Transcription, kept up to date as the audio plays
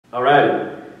All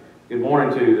right. Good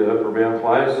morning to the Upper Bound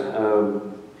class.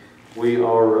 We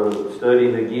are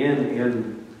studying again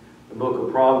in the book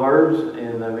of Proverbs,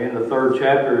 and I'm in the 3rd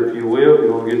chapter, if you will. If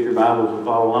you want to get your Bibles and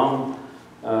follow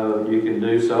along, you can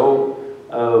do so.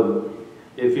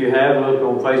 If you have looked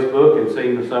on Facebook and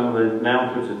seen some of the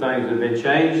announcements and things that have been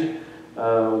changed,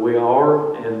 we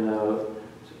are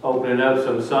opening up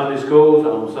some Sunday schools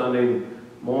on Sunday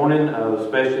morning,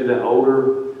 especially the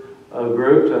older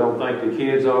groups. I don't think the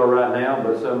kids are right now,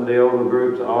 but some of the older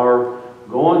groups are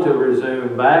going to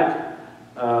resume back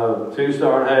to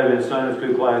start having Sunday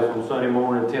school class on Sunday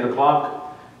morning at 10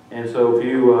 o'clock. And so if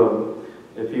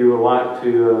you would like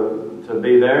to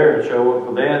be there and show up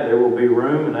for that, there will be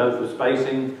room, enough for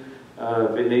spacing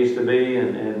if it needs to be,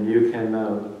 and you can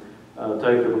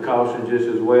take the precautions just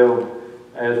as well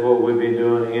as what we've been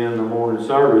doing in the morning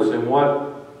service. And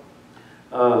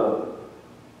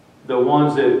the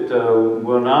ones that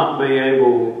will not be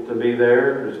able to be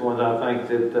there, there's ones I think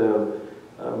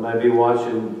that may be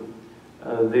watching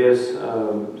this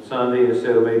Sunday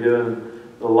instead of me doing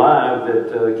the live,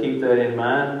 that keep that in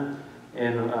mind.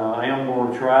 And I am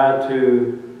going to try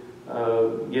to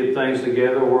get things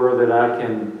together where that I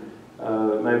can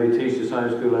maybe teach the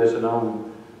Sunday school lesson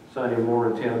on Sunday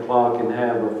morning at 10 o'clock and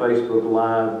have a Facebook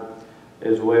Live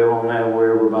as well on that,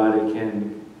 where everybody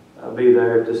can be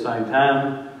there at the same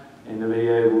time and to be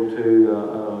able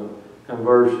to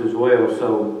converse as well.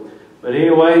 So, but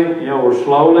anyway, we're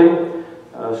slowly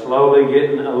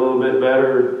getting a little bit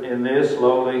better in this,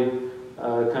 slowly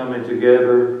coming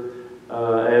together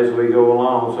as we go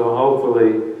along. So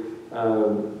hopefully,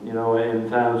 in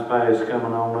times past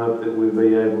coming on up, that we'll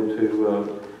be able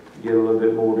to get a little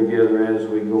bit more together as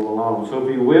we go along. So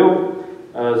if you will,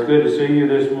 it's good to see you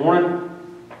this morning.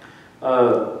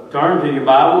 Turn to your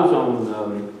Bibles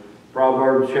on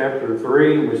Proverbs chapter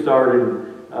 3. We started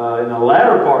in the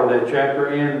latter part of that chapter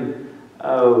in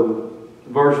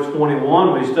verse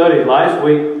 21. We studied last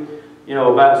week,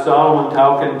 about Solomon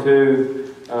talking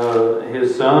to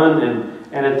his son,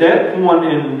 and at that point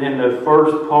in the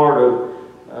first part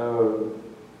of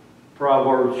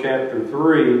Proverbs chapter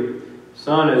 3,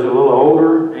 son is a little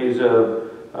older. He's a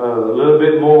little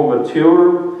bit more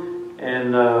mature,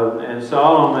 and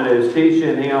Solomon is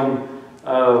teaching him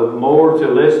more to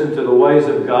listen to the ways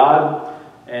of God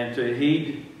and to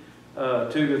heed to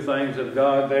the things of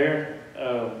God there.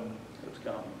 Let's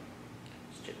go.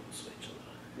 Let's check the switch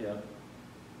a little. Yeah.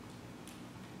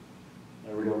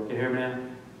 There we go. Can you hear me now?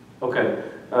 Okay.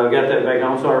 Got that back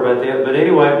on. Sorry about that. But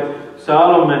anyway,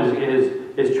 Solomon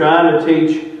is trying to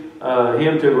teach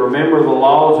him to remember the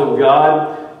laws of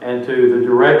God and to the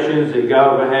directions that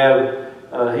God would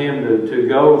have him to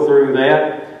go through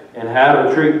that, and how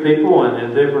to treat people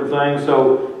and different things.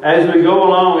 So as we go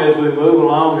along, as we move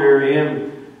along here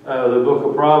in the book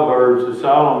of Proverbs,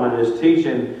 Solomon is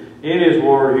teaching in his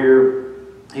word here.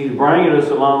 He's bringing us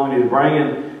along, and he's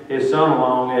bringing his son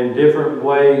along in different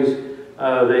ways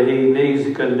that he needs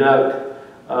to conduct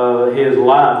his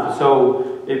life. So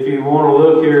if you want to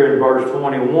look here in verse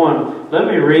 21, let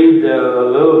me read a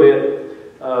little bit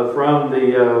from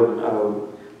the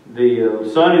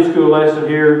Sunday school lesson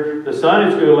here. The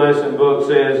Sunday school lesson book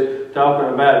says,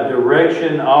 talking about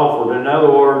direction offered. In other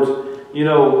words,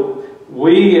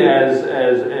 we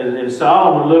as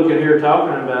Solomon looking here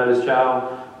talking about his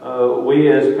child,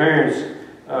 we as parents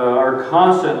are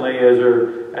constantly, as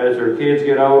our kids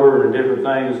get older and different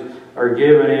things, are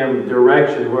giving him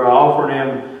directions. We're offering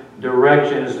him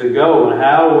directions to go. And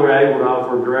how we're able to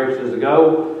offer directions to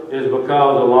go is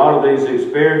because a lot of these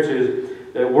experiences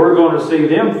that we're going to see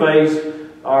them face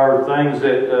are things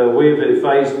that we've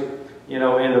faced, in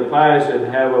the past, and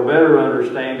have a better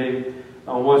understanding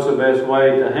on what's the best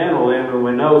way to handle them. And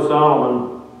we know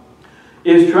Solomon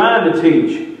is trying to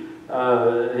teach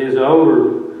his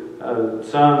older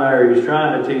son there. He's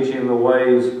trying to teach him the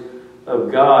ways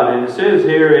of God. And it says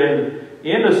here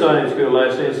in the Sunday school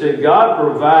lesson, it said, God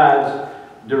provides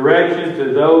direction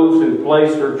to those who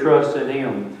place their trust in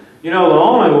Him. The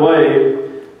only way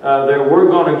that we're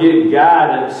going to get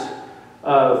guidance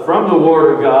from the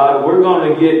Word of God, we're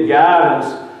going to get guidance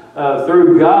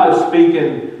through God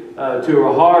speaking to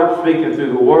our heart, speaking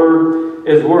through the Word,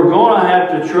 is we're going to have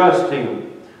to trust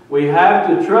Him. We have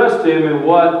to trust Him in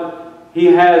what He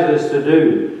has us to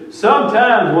do.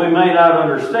 Sometimes we may not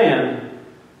understand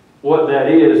what that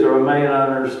is, or we may not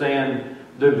understand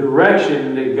the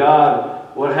direction that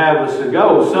God would have us to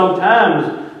go.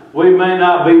 Sometimes we may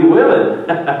not be willing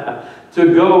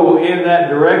to go in that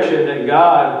direction that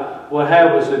God will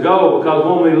have us to go, because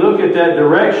when we look at that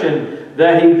direction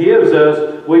that He gives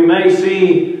us, we may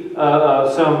see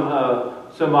some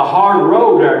a hard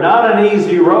road there, not an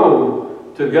easy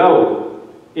road to go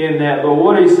in that. But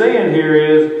what he's saying here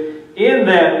is, in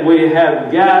that we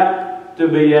have got to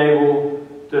be able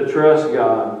to trust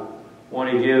God when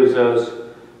He gives us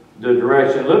the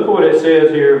direction. Look what it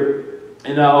says here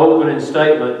in the opening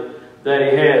statement that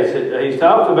he has. He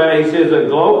talks about, he says, a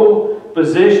global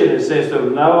positioning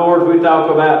system. In other words, we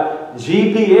talk about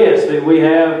GPS that we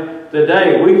have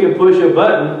today. We can push a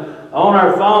button on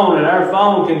our phone, and our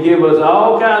phone can give us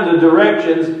all kinds of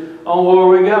directions on where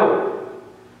we go.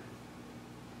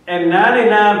 And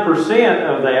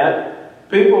 99% of that,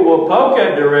 people will poke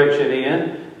that direction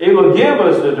in. It will give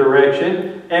us the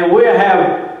direction, and we'll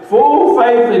have full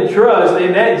faith and trust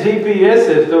in that GPS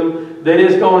system that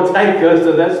it's going to take us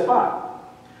to that spot.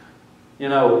 You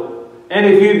know, and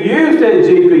if you've used that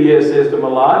GPS system a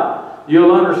lot,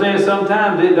 you'll understand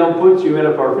sometimes it don't put you in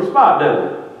a perfect spot,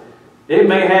 does it? It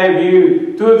may have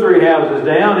you 2 or 3 houses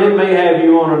down. It may have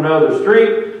you on another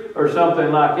street or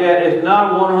something like that. It's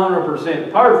not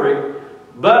 100% perfect,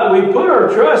 but we put our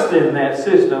trust in that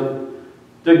system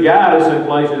to guide us in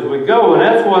places we go. And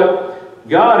that's what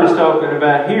God is talking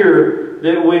about here,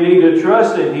 that we need to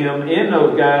trust in Him in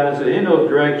those guidance and in those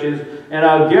directions. And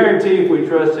I'll guarantee if we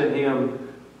trust in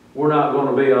Him, we're not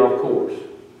going to be off course.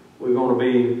 We're going to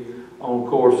be on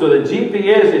course. So the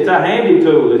GPS, it's a handy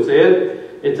tool, it said.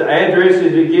 It's the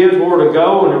addresses it gives where to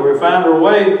go, and we find our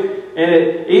way. And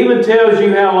it even tells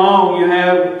you how long you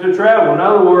have to travel. In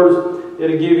other words,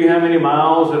 it'll give you how many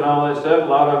miles and all that stuff. A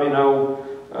lot of you know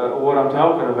what I'm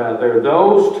talking about there.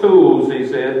 Those tools, he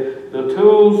said, the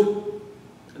tools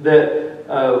that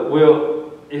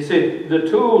he said, the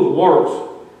tools works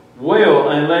well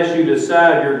unless you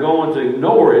decide you're going to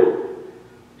ignore it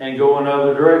and go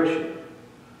another direction.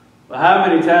 But how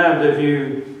many times have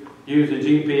you used the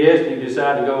GPS and you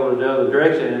decide to go the other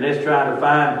direction, and it's trying to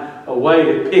find a way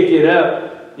to pick it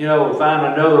up, you know, find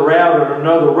another route or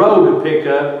another road to pick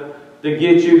up to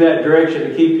get you that direction,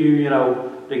 to keep you, you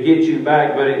know, to get you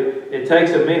back. But it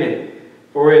takes a minute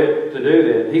for it to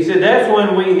do that. He said that's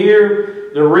when we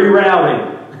hear the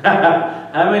rerouting.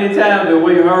 How many times have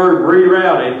we heard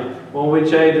rerouting when we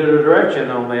change the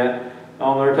direction on that,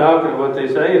 on their talking, what they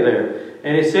say there?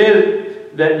 And he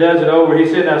said that does it over. He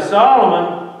said, now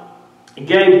Solomon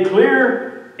gave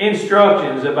clear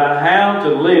instructions about how to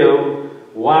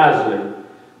live wisely.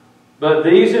 But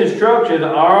these instructions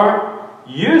are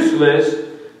useless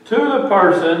to the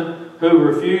person who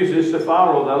refuses to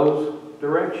follow those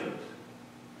directions.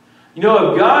 You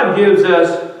know, if God gives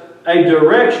us a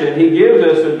direction, He gives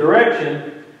us a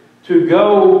direction to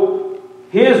go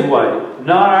His way,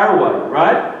 not our way,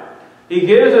 right? He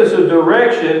gives us a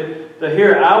direction to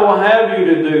here, I will have you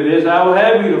to do this, I will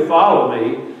have you to follow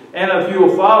me. And if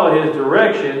you'll follow His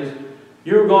directions,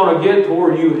 you're going to get to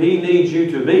where He needs you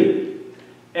to be.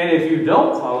 And if you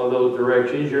don't follow those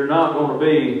directions, you're not going to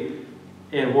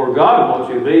be in where God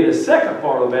wants you to be. The second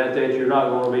part of that you're not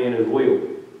going to be in His will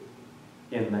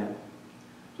in that.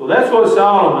 So that's what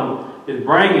Solomon is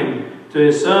bringing to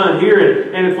his son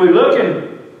here. And if we look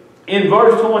in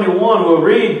verse 21, we'll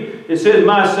read, it says,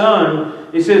 my son,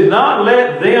 he says, not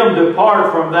let them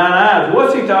depart from thine eyes.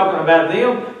 What's he talking about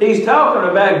them? He's talking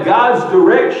about God's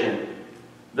direction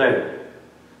there.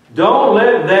 Don't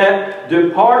let that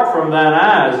depart from thine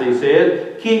eyes, he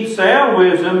says. Keep sound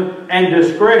wisdom and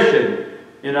discretion.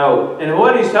 You know, and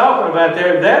what he's talking about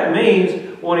there, that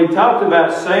means when he talks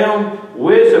about sound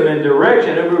wisdom and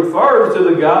direction, it refers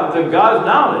to God's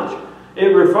knowledge. It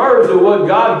refers to what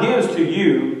God gives to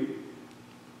you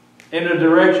in the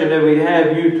direction that we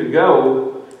have you to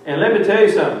go. And let me tell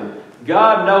you something.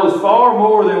 God knows far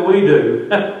more than we do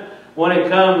when it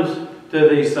comes to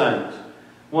these things.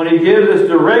 When He gives us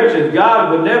directions,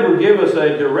 God would never give us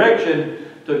a direction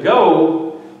to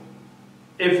go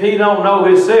if He don't know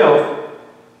Himself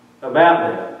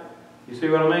about that. You see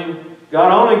what I mean?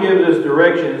 God only gives us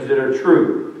directions that are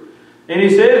true. And He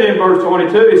says in verse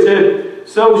 22, He said,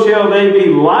 so shall they be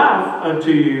life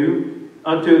unto you,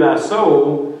 unto thy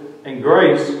soul, and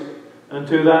grace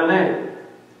unto thy neck.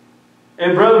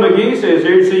 And Brother McGee says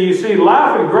here, so you see,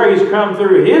 life and grace come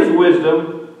through His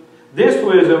wisdom, this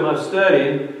wisdom of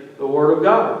studying the Word of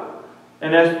God.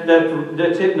 And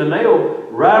that's hitting the nail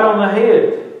right on the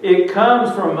head. It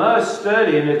comes from us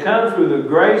studying. It comes through the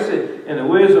grace and the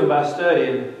wisdom by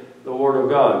studying the Word of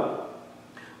God.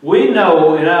 We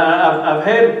know, and I've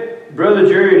had Brother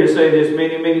Jerry to say this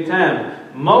many, many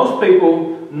times, most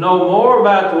people know more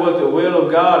about what the will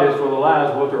of God is for their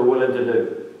lives, what they're willing to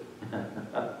do.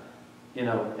 You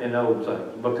know, in those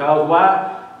things. Because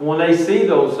why? When they see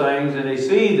those things and they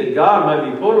see that God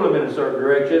may be pulling them in a certain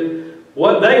direction,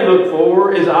 what they look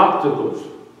for is obstacles.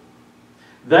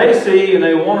 They see and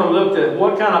they want to look at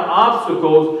what kind of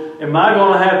obstacles am I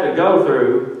going to have to go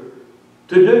through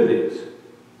to do this.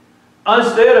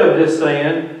 Instead of just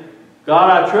saying, God,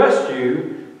 I trust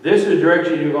you. This is the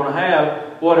direction you're going to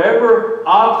have. Whatever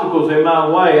obstacles in my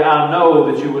way, I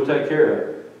know that you will take care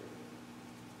of.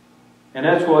 And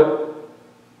that's what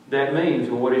that means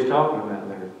and what he's talking about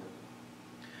there.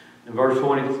 In verse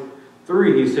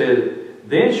 23, he says,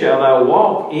 then shalt thou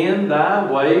walk in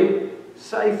thy way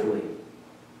safely.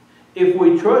 If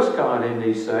we trust God in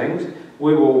these things,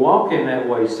 we will walk in that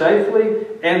way safely,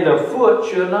 and the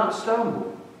foot shall not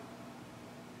stumble.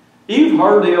 You've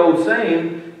heard the old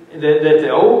saying that the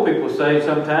old people say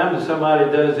sometimes if somebody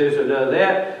does this or does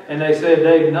that, and they said,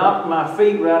 they knocked my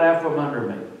feet right out from under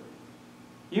me.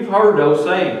 You've heard those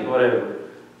sayings, whatever.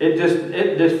 It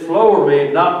just floored me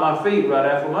and knocked my feet right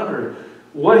out from under me.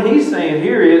 What he's saying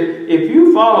here is, if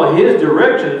you follow his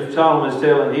directions, Solomon is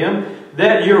telling him,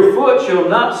 that your foot shall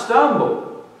not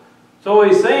stumble. So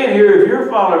he's saying here, if you're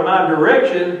following my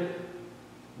direction,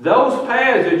 those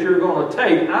paths that you're going to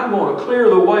take, I'm going to clear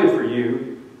the way for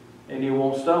you, and you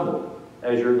won't stumble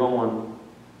as you're going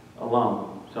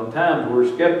along. Sometimes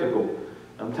we're skeptical.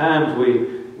 Sometimes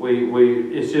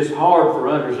it's just hard for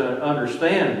us to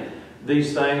understand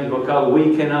these things because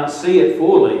we cannot see it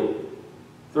fully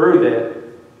through that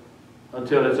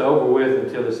until it's over with,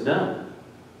 until it's done.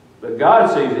 But God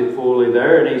sees it fully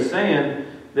there, and he's saying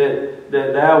that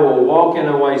thou will walk in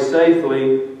a way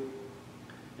safely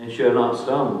and shall not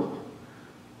stumble.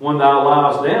 When thou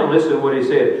liest down, listen to what he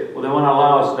said. Well, then when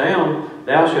thou liest down,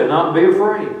 thou shalt not be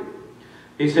afraid.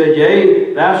 He said,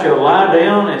 yea, thou shalt lie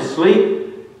down and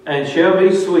sleep, and shall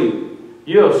be sweet.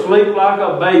 You'll sleep like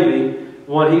a baby.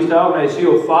 When he's talking, if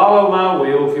you'll follow my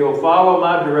will, if you'll follow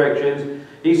my directions,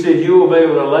 he said you will be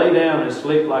able to lay down and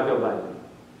sleep like a baby.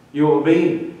 You will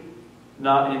be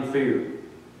not in fear.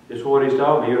 It's what he's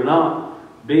talking about. You'll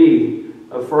not be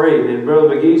afraid. And Brother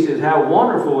McGee says how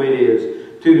wonderful it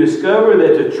is to discover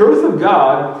that the truth of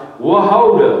God will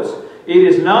hold us. It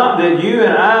is not that you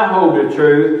and I hold the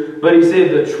truth, but he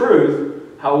said the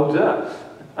truth holds us.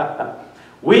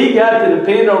 We got to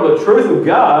depend on the truth of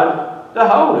God to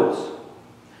hold us.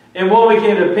 And when we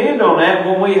can depend on that,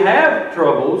 when we have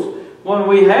troubles, when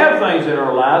we have things in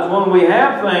our lives, when we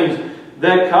have things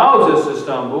that cause us to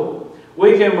stumble,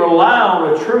 we can rely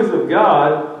on the truth of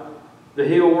God that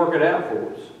he'll work it out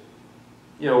for us.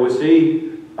 You know, we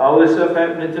see all this stuff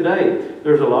happening today.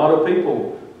 There's a lot of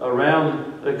people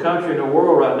around the country and the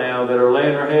world right now that are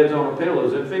laying their heads on the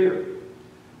pillows in fear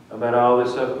about all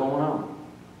this stuff going on.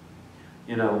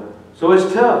 You know, so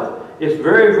it's tough. It's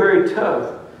very, very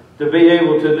tough to be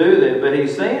able to do that. But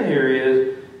he's saying here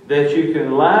is that you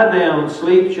can lie down,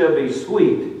 sleep shall be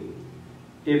sweet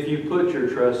if you put your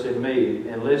trust in me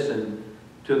and listen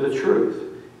to the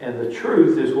truth. And the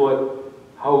truth is what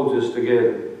holds us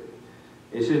together.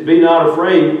 It says, be not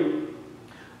afraid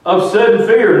of sudden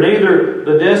fear, neither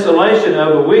the desolation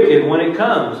of the wicked when it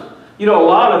comes. You know, a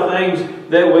lot of things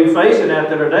that we're facing out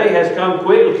there today has come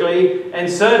quickly and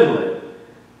suddenly.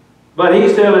 But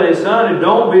he's telling his son,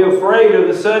 don't be afraid of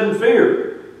the sudden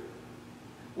fear.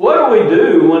 What do we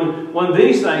do when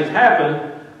these things happen?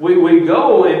 We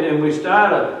go and we try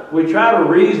to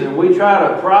reason, we try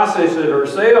to process it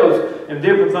ourselves and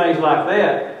different things like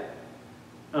that,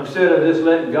 instead of just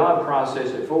letting God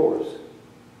process it for us.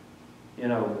 You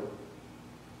know,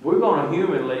 we're going to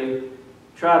humanly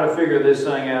try to figure this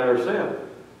thing out ourselves.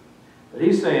 But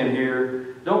he's saying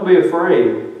here, don't be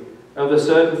afraid of the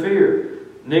sudden fear,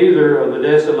 neither of the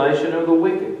desolation of the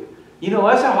wicked. You know,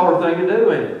 that's a hard thing to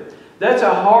do, isn't it? That's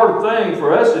a hard thing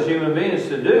for us as human beings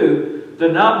to do,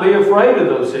 to not be afraid of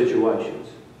those situations.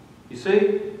 You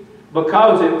see?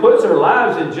 Because it puts our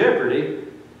lives in jeopardy.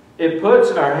 It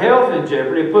puts our health in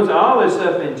jeopardy. It puts all this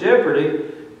stuff in jeopardy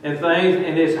and things.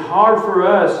 And it's hard for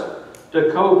us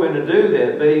to cope and to do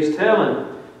that. But he's telling,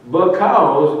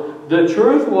 because the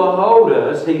truth will hold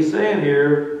us, he's saying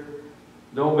here,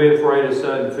 don't be afraid of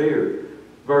sudden fear.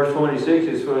 Verse 26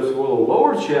 is for us, well, the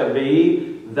Lord shall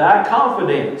be thy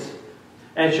confidence,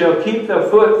 and shall keep the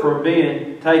foot from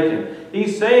being taken.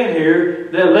 He's saying here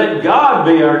that let God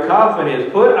be our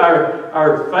confidence. Put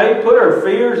our faith, put our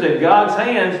fears in God's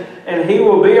hands, and he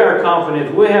will be our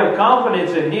confidence. We have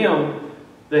confidence in him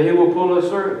that he will pull us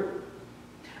through.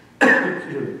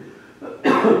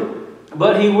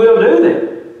 But he will do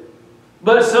that.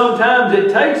 But sometimes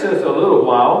it takes us a little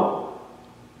while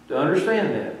to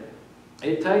understand that.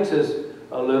 It takes us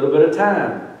a little bit of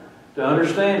time to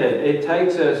understand it. It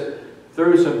takes us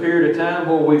through some period of time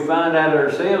where we find out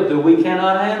ourselves that we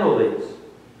cannot handle this.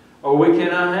 Or we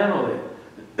cannot handle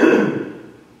it.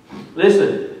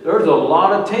 Listen, there's a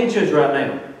lot of tensions right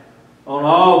now on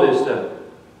all this stuff.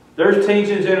 There's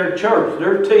tensions in our church.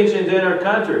 There's tensions in our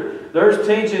country. There's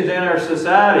tensions in our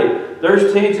society.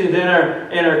 There's tensions in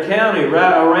our county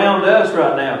right around us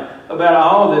right now about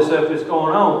all this stuff that's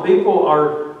going on. People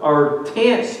are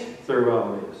tensed through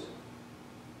all this.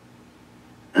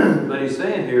 But he's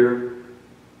saying here,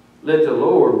 let the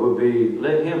Lord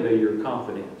let Him be your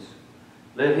confidence.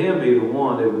 Let Him be the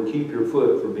one that will keep your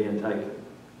foot from being taken.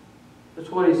 That's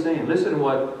what he's saying. Listen to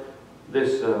what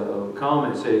this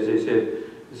comment says.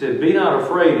 He said, be not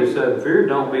afraid of sudden fear.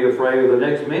 Don't be afraid of the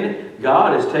next minute.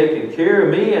 God is taking care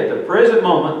of me at the present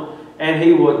moment, and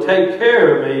He will take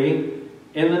care of me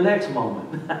in the next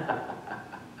moment.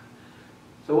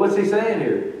 So what's he saying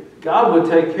here? God will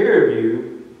take care of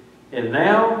you in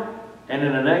now and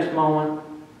in the next moment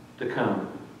to come.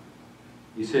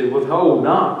 He said, withhold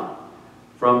not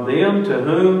from them to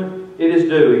whom it is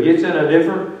due. He gets in a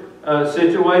different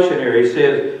situation here. He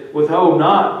says, withhold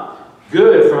not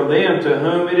good from them to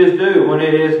whom it is due, when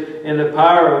it is in the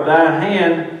power of thine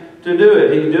hand to do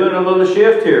it. He's doing a little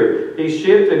shift here. He's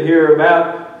shifting here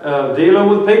about dealing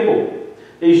with people.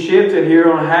 He's shifting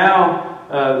here on how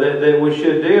that we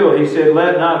should deal. He said,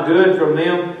 let not good from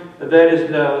them, that is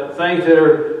things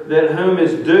that whom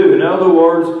is due. In other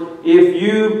words,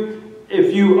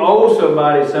 if you owe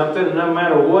somebody something, no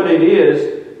matter what it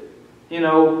is,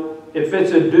 if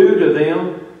it's a due to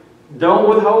them, don't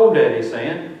withhold that, he's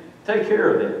saying. Take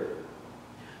care of that.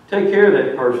 Take care of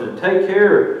that person. Take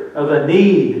care of the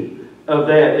need of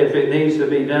that if it needs to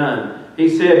be done. He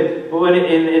said, well,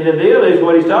 and the deal is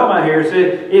what he's talking about here. He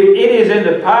said, if it is in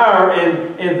the power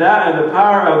in the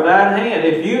power of thine hand,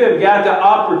 if you have got the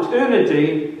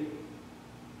opportunity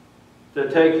to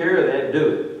take care of that, do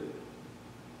it.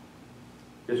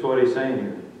 That's what he's saying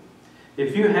here.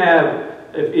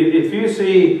 If you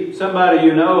see somebody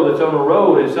that's on the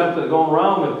road and something's going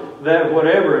wrong with that,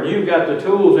 whatever, and you've got the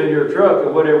tools in your truck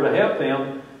or whatever to help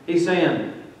them, he's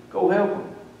saying, go help them.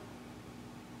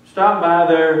 Stop by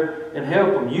there and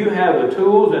help them. You have the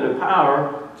tools and the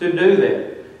power to do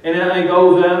that. And then it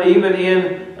goes down even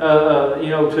in,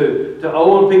 to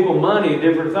owing people money and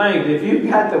different things. If you've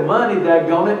got the money,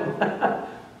 daggone it,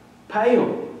 pay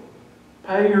them.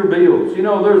 Pay your bills.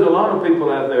 There's a lot of people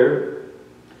out there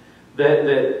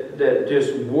that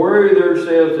just worry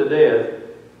themselves to death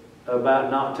about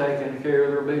not taking care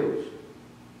of their bills.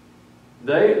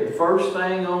 The first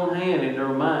thing on hand in their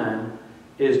mind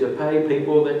is to pay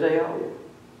people that they owe.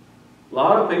 A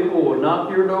lot of people will knock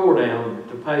your door down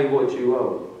to pay what you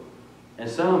owe. And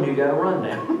some you got to run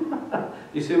down.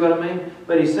 You see what I mean?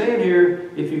 But he's saying here,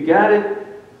 if you got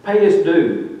it, pay its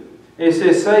due. It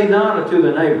says, say not unto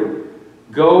the neighbor,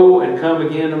 go and come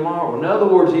again tomorrow. In other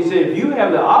words, he said, if you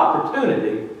have the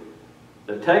opportunity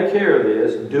to take care of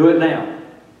this, do it now.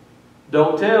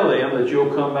 Don't tell them that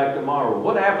you'll come back tomorrow.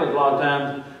 What happens a lot of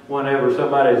times whenever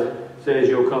somebody says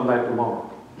you'll come back tomorrow?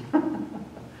 A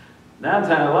lot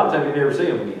of times you never see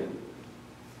them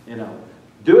again.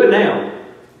 Do it now.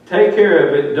 Take care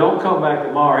of it. Don't come back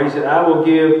tomorrow. He said, I will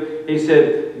give. He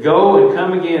said, go and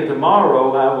come again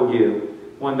tomorrow, I will give,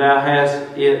 when thou hast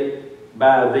it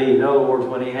by thee. In other words,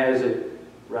 when he has it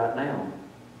right now.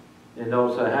 And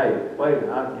don't say, hey, wait a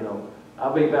minute,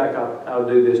 I'll be back, I'll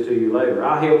do this to you later.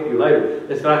 I'll help you later.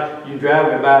 It's like you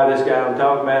driving by this guy I'm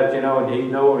talking about,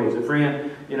 and he's a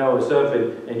friend, and stuff,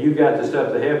 and you got the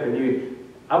stuff to help, and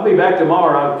I'll be back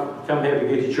tomorrow, I'll come help you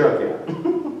get your truck out.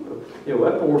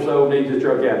 That poor soul needs his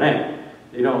truck out now.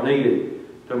 He don't need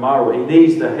it tomorrow. He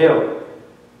needs the help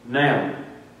now.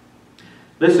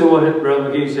 Listen to what Brother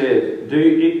McGee says.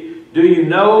 Do you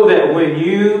know that when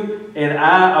you and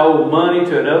I owe money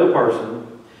to another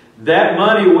person, that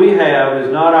money we have is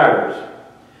not ours.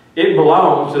 It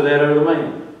belongs to that other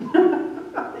man.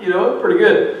 It's pretty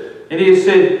good. And he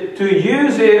said, to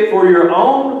use it for your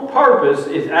own purpose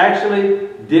is actually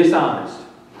dishonest.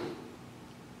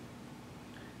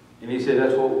 And he said,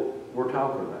 that's what we're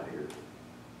talking about here.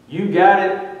 You got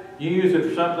it, you use it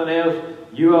for something else,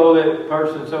 you owe that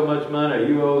person so much money, or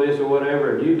you owe this or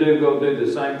whatever, and you go do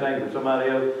the same thing for somebody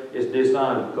else, it's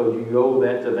dishonest because you owe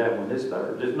that to that one. It's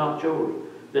theirs. It's not yours.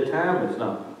 The time is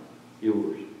not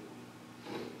yours.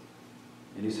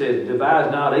 And he says,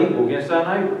 devise not evil against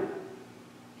thy neighbor,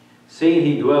 seeing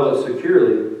he dwelleth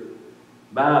securely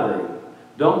by thee.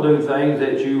 Don't do things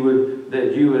that you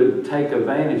would take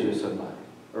advantage of somebody,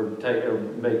 or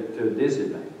make to a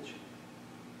disadvantage.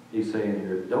 He's saying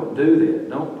here, don't do that.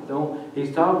 Don't.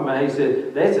 He's talking about, he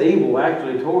said, that's evil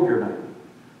actually toward your neighbor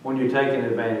when you're taking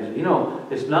advantage.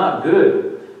 It's not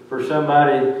good for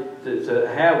somebody to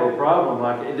have a problem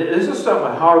like it. This is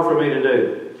something hard for me to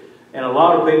do. And a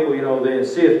lot of people, you know, they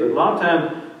insist, but a lot of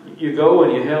times you go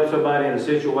and you help somebody in a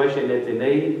situation that they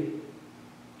need,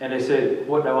 and they say,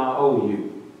 what do I owe you?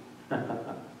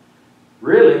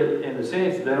 Really, in a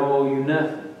sense, they don't owe you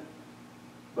nothing,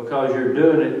 because you're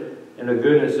doing it in the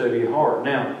goodness of your heart.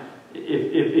 Now,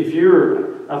 if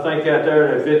you're, I think out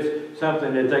there, if it's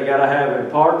something that they got to have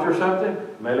in parts or something,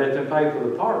 may let them pay for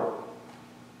the part.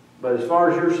 But as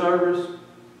far as your service,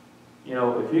 you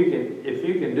know, if you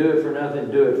can do it for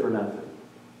nothing, do it for nothing.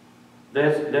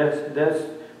 That's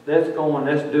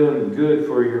doing good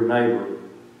for your neighbor.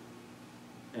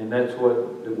 And that's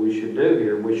what we should do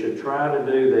here. We should try to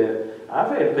do that.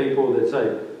 I've had people that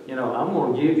say, you know, I'm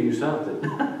going to give you something.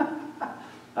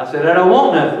 I said, I don't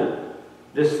want nothing.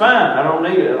 This is fine. I don't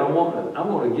need it. I don't want nothing. I'm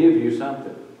going to give you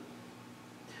something.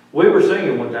 We were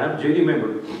singing one time. Judy,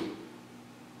 remember?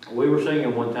 We were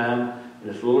singing one time in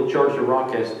this little church in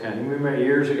Rockcastle County. You remember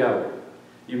years ago?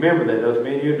 You remember that? Those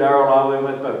me and you, Darrell, all the way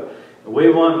went through.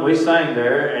 We sang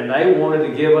there, and they wanted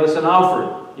to give us an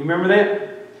offering. You remember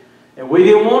that? And we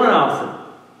didn't want an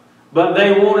offering, but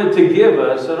they wanted to give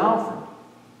us an offering.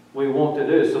 We want to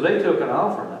do it. So they took an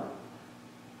offering up.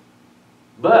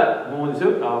 But when we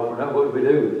took the offering up, what did we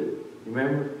do with it? You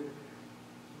remember?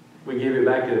 We give it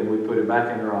back to them. We put it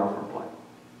back in their offering plate.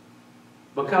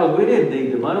 Because we didn't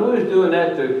need the money. We was doing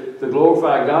that to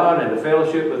glorify God and to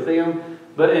fellowship with them.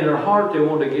 But in their heart, they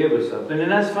wanted to give us something,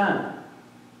 and that's fine.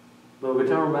 But we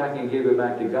turn back and give it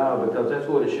back to God, because that's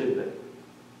what it should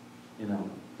be. You know,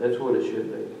 that's what it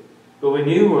should be. But we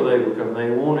knew where they were coming. They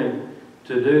wanted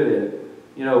to do that.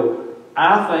 You know,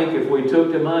 I think if we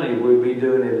took the money, we'd be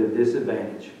doing it at a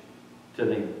disadvantage to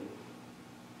them.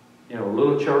 You know, a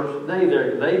little church, they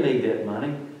need that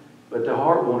money, but the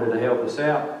heart wanted to help us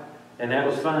out, and that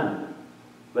was fine.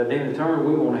 But then in turn,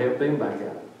 we want to help them back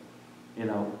out, you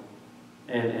know,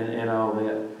 and all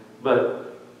that.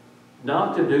 But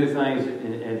not to do things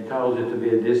and cause it to be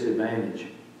a disadvantage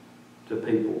to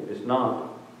people. It's not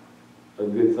a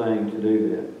good thing to do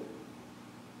that.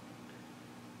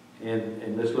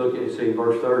 And let's look at, see,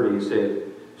 verse 30, he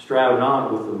said, strive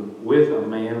not with a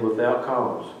man without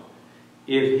cause,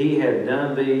 if he had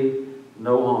done thee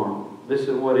no harm. This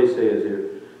is what he says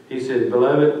here. He says,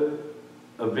 beloved,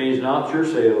 avenge not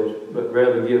yourselves, but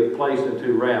rather give place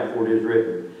unto wrath, for it is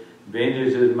written,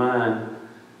 vengeance is mine,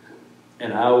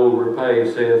 and I will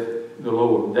repay, saith the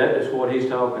Lord. That is what he's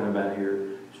talking about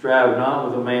here. Strive not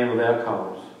with a man without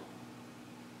cause.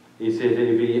 He says that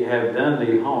if he have done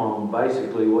thee harm,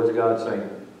 basically what's God saying?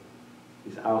 He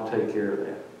says, I'll take care of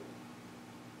that.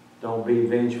 Don't be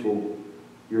vengeful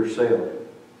yourself.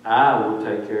 I will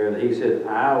take care of it. He said,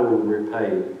 I will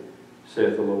repay,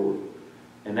 saith the Lord.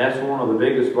 And that's one of the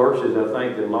biggest verses, I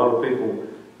think, that a lot of people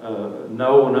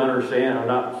know and understand, or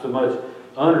not so much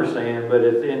understand, but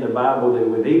it's in the Bible that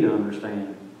we need to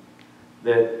understand.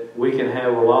 That we can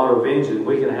have a lot of vengeance.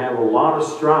 We can have a lot of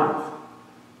strife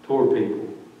toward people.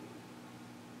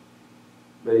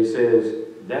 But he says,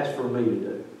 that's for me to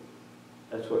do.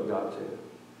 That's what God said.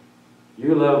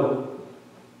 You love them,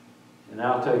 and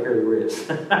I'll take care of the rest.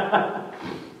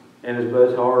 And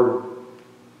it's hard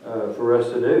for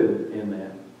us to do in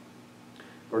that.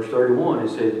 Verse 31, it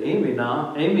says, envy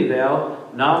thou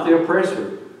not the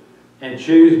oppressor, and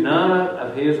choose none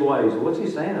of his ways. What's he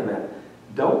saying about it?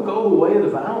 Don't go the way of the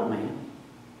violent man.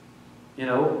 You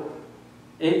know,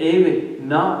 envy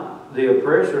not the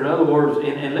oppressor. In other words,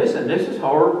 and listen, this is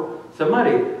hard.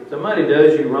 Somebody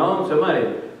does you wrong. Somebody,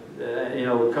 you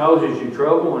know, causes you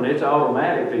trouble, and it's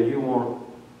automatic that you want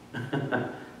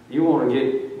to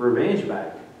get revenge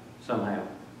back somehow.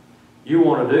 You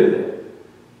want to do that.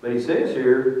 But he says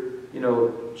here, you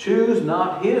know, choose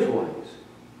not his ways.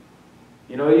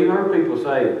 You know, you've heard people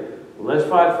say, well, let's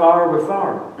fight fire with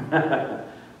fire.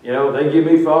 You know, they give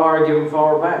me fire, I give them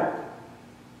fire back.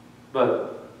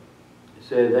 But he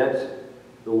said that's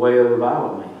the way of the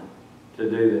violent man to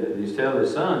do that. He's telling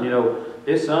his son, you know,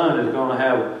 his son is going to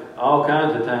have all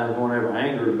kinds of times whenever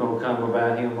anger is going to come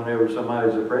about him whenever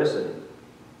somebody's oppressing him.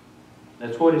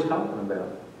 That's what he's talking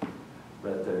about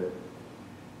right there.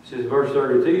 It says, verse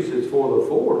 32 says, for the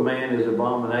forward man is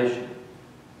abomination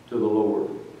to the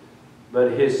Lord,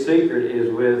 but his secret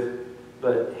is with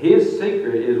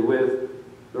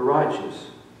the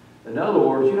righteous. In other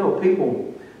words, you know,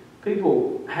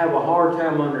 people have a hard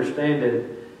time understanding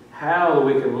how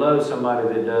we can love somebody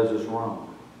that does us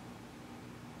wrong.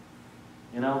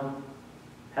 You know,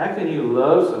 how can you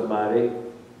love somebody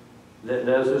that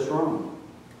does us wrong?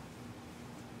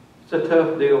 It's a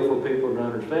tough deal for people to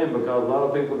understand, because a lot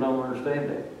of people don't understand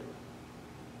that.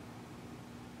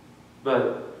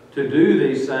 But to do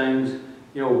these things,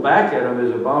 you know, back at them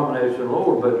is abomination to the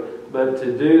Lord. but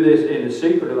to do this in the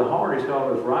secret of the heart, He's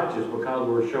called us righteous because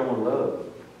we're showing love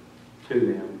to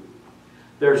them.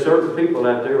 There are certain people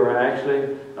out there who are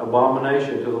actually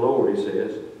abomination to the Lord, He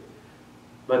says.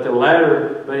 But the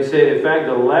latter, but He said, in fact,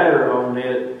 the latter on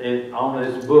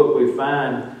this book, we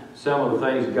find some of the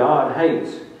things God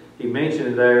hates. He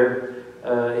mentioned there,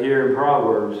 here in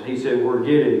Proverbs. He said, we're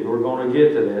going to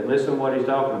get to that. Listen to what He's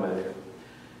talking about here.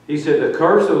 He said, the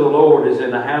curse of the Lord is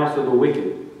in the house of the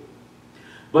wicked,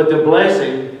 but the blessed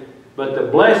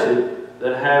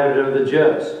that have it are the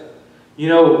just. You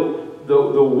know,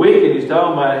 the wicked He's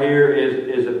talking about here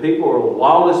is the people who are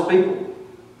lawless people.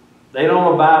 They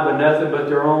don't abide by nothing but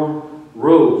their own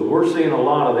rules. We're seeing a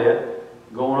lot of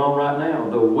that going on right now.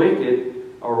 The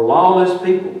wicked are lawless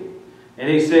people. And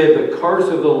He said the curse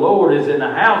of the Lord is in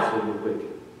the house of the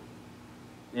wicked.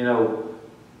 You know,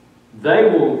 they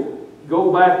will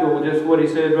go back to just what He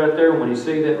said right there. When you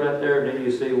see that right there, then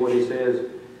you see what He says.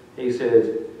 He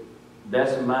says,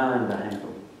 that's mine to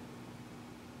handle.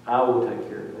 I will take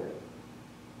care of that.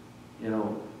 You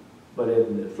know, but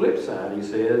in the flip side, He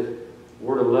says,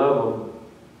 we're to love them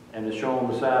and to show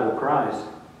them the side of Christ.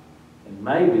 And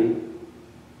maybe,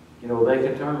 you know, they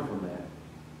can turn from that.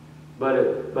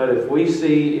 But if we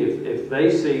see, if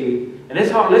they see, and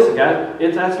it's hard, listen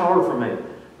guys, that's hard for me.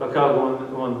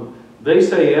 Because when they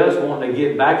see us wanting to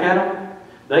get back at them,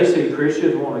 they see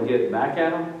Christians wanting to get back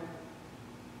at them,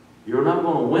 you're not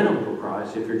going to win them for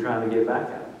Christ if you're trying to get back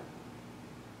at them.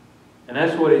 And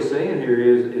that's what He's saying here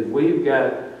is we've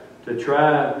got to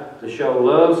try to show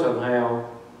love somehow.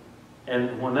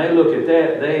 And when they look at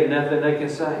that, they ain't nothing they can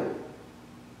say.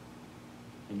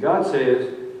 And God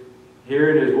says,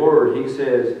 here in His Word, He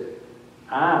says,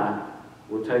 I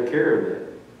will take care of that.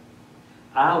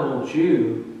 I want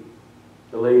you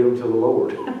to lead them to the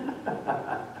Lord.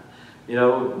 You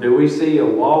know, do we see a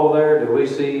wall there? Do we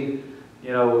see,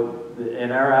 you know,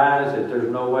 in our eyes that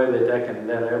there's no way that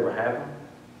ever happen?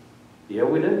 Yeah,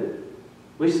 we do.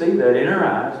 We see that in our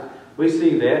eyes. We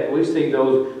see that. We see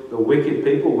the wicked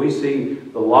people. We see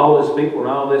the lawless people and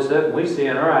all this stuff. And we see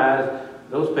in our eyes,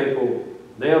 those people,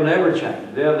 they'll never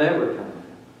change. They'll never come.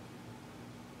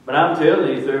 But I'm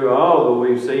telling you, through all that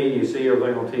we've seen, you see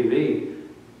everything on TV,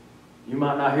 you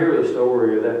might not hear the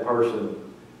story of that person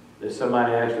that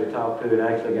somebody actually talked to and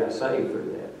actually got saved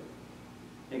through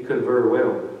that. It could very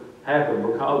well happen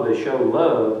because they show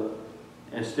love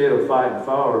instead of fighting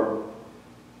fire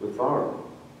with fire.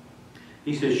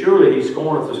 He says, surely He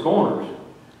scorneth the scorners,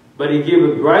 but He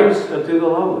giveth grace unto the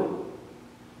lowly.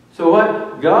 So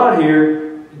what? God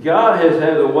has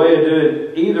had a way of doing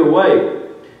it either way.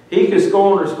 He can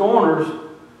scorn the scorners,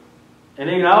 and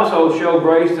He can also show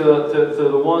grace to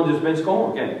the ones that's been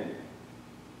scorned, can't He?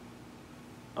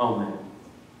 Oh, man.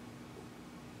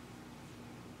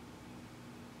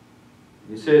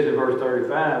 He says in verse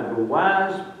 35, the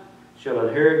wise shall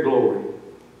inherit glory.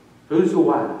 Who's the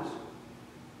wise?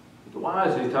 The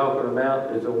wise He's talking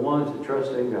about is the ones that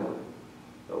trust in God.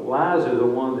 The wise are the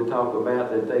ones that talk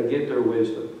about that they get their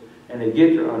wisdom, and they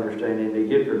get their understanding, and they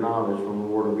get their knowledge from the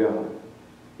Word of God.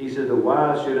 He said the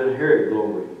wise should inherit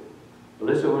glory. But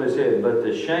listen to what He said, but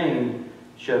the shame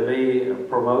shall be a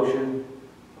promotion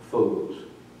of fools.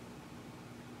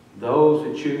 Those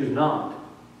who choose not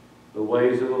the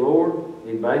ways of the Lord,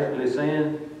 He's basically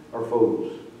saying, are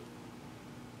fools.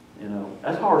 You know,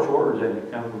 that's harsh words, and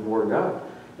it comes from the Word of God.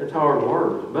 It's hard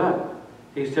words, but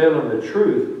He's telling the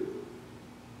truth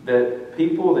that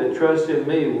people that trust in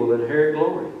Me will inherit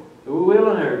glory. We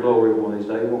will inherit glory one of these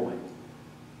days, won't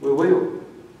we? We will.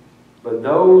 But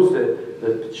those that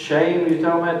the shame He's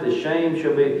talking about, the shame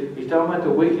shall be, He's talking about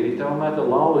the wicked, He's talking about the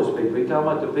lawless people, He's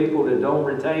talking about the people that don't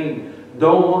want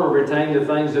to retain the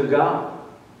things of God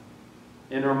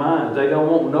in their minds. They don't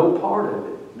want no part of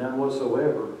it, none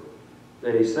whatsoever,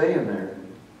 that He's saying there.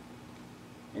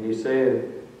 And He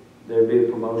said there'd be a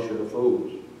promotion of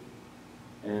fools.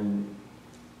 And,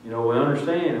 you know, we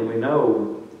understand and we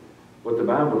know what the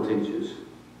Bible teaches.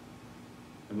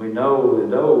 And we know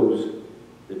that those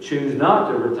that choose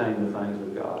not to retain the things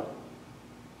of God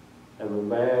have a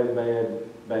bad,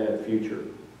 bad, bad future.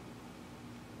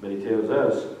 But He tells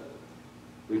us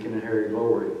we can inherit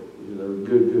glory, which is a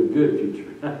good, good, good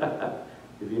future.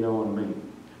 If you know what I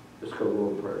mean. Let's go to a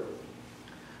little prayer.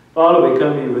 Father, we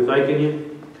come to You with thanking You.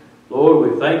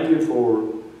 Lord, we thank You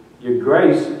for Your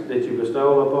grace that You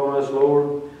bestow upon us,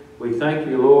 Lord. We thank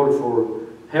You, Lord, for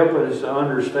helping us to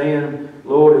understand,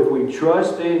 Lord, if we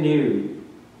trust in You,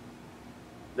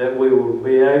 that we will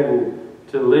be able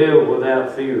to live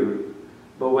without fear.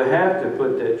 But we have to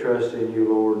put that trust in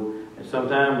You, Lord. And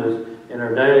sometimes in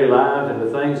our daily lives and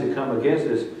the things that come against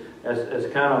us,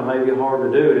 that's kind of maybe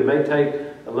hard to do. It may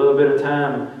take a little bit of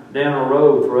time down the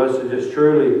road for us to just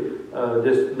truly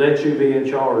just let you be in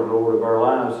charge, Lord, of our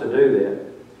lives to do that.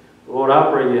 Lord,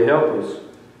 I pray you help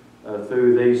us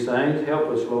through these things. Help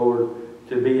us, Lord,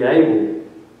 to be able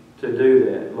to do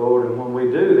that, Lord. And when we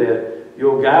do that,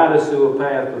 you'll guide us through a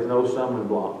path with no stumbling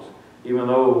blocks, even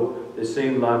though it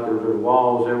seems like there's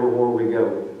walls everywhere we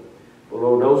go. But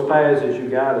Lord, those paths that you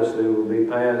guide us through will be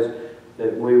paths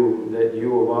that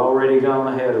you have already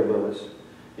gone ahead of us,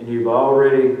 and you've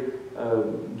already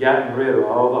gotten rid of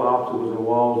all the obstacles and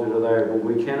walls that are there. But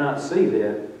we cannot see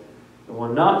that, and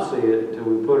we'll not see it until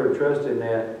we put our trust in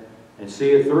that and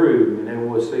see it through, and then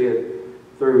we'll see it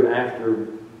through after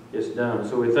it's done.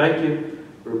 So we thank you.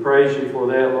 We praise you for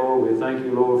that, Lord. We thank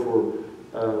you, Lord,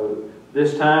 for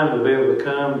this time to be able to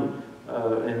come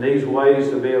in these ways,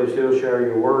 to be able to still share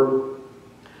your word.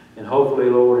 And hopefully,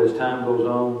 Lord, as time goes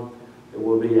on, that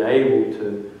we'll be able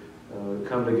to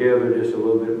come together just a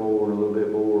little bit more and a little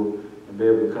bit more, and be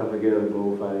able to come together and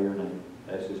glorify your name.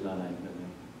 That's his name.